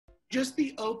Just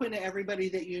be open to everybody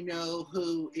that you know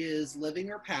who is living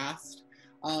or passed,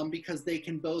 because they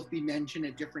can both be mentioned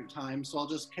at different times. So I'll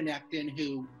just connect in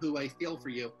who I feel for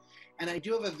you. And I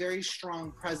do have a very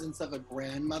strong presence of a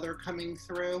grandmother coming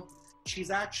through.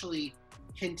 She's actually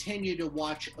continued to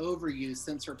watch over you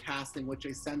since her passing, which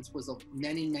I sense was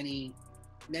many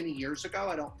years ago.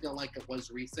 I don't feel like it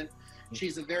was recent.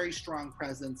 She's a very strong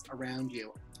presence around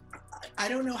you. I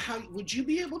don't know how, would you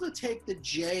be able to take the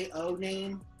J-O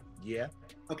name? Yeah.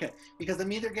 Okay, because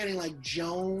I'm either getting like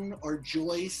Joan or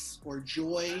Joyce or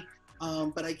Joy,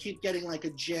 but I keep getting like a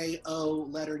J-O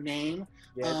letter name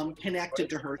connected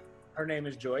to her. Her name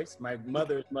is Joyce. My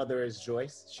mother's mother is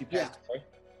Joyce. She passed away.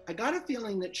 I got a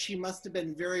feeling that she must have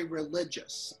been very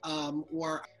religious,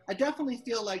 or I definitely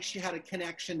feel like she had a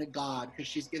connection to God, because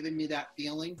she's giving me that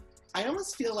feeling. I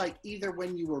almost feel like either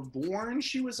when you were born,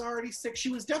 she was already sick. She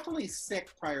was definitely sick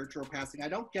prior to her passing. I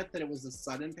don't get that it was a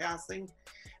sudden passing.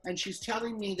 And she's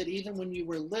telling me that even when you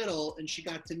were little and she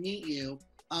got to meet you,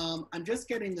 I'm just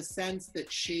getting the sense that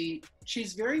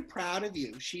she's very proud of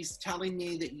you. She's telling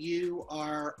me that you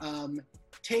are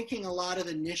taking a lot of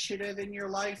initiative in your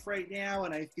life right now.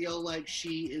 And I feel like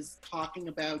she is talking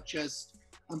about just,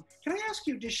 can I ask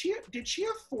you, did she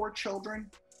have 4 children?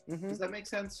 Mm-hmm. Does that make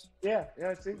sense? Yeah,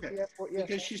 I see. Okay. Yeah.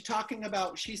 Because she's talking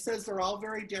about, she says they're all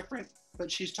very different,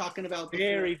 but she's talking about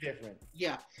very different.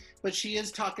 Yeah, but she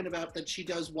is talking about that she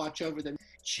does watch over them.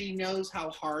 She knows how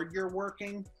hard you're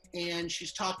working, and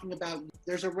she's talking about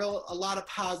there's a lot of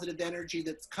positive energy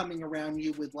that's coming around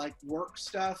you with like work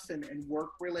stuff and work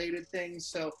related things.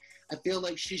 So I feel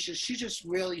like she's just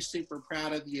really super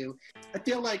proud of you. I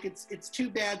feel like it's too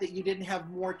bad that you didn't have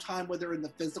more time with her in the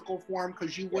physical form,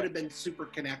 because you would have been super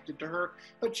connected to her,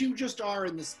 but you just are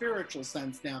in the spiritual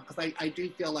sense now, because I do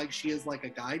feel like she is like a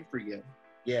guide for you.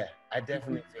 Yeah, I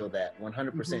definitely feel that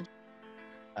 100%.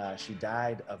 She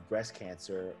died of breast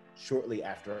cancer shortly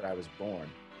after I was born.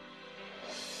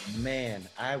 Man,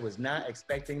 I was not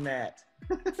expecting that.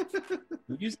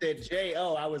 When you said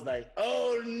J-O, I was like,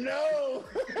 oh no!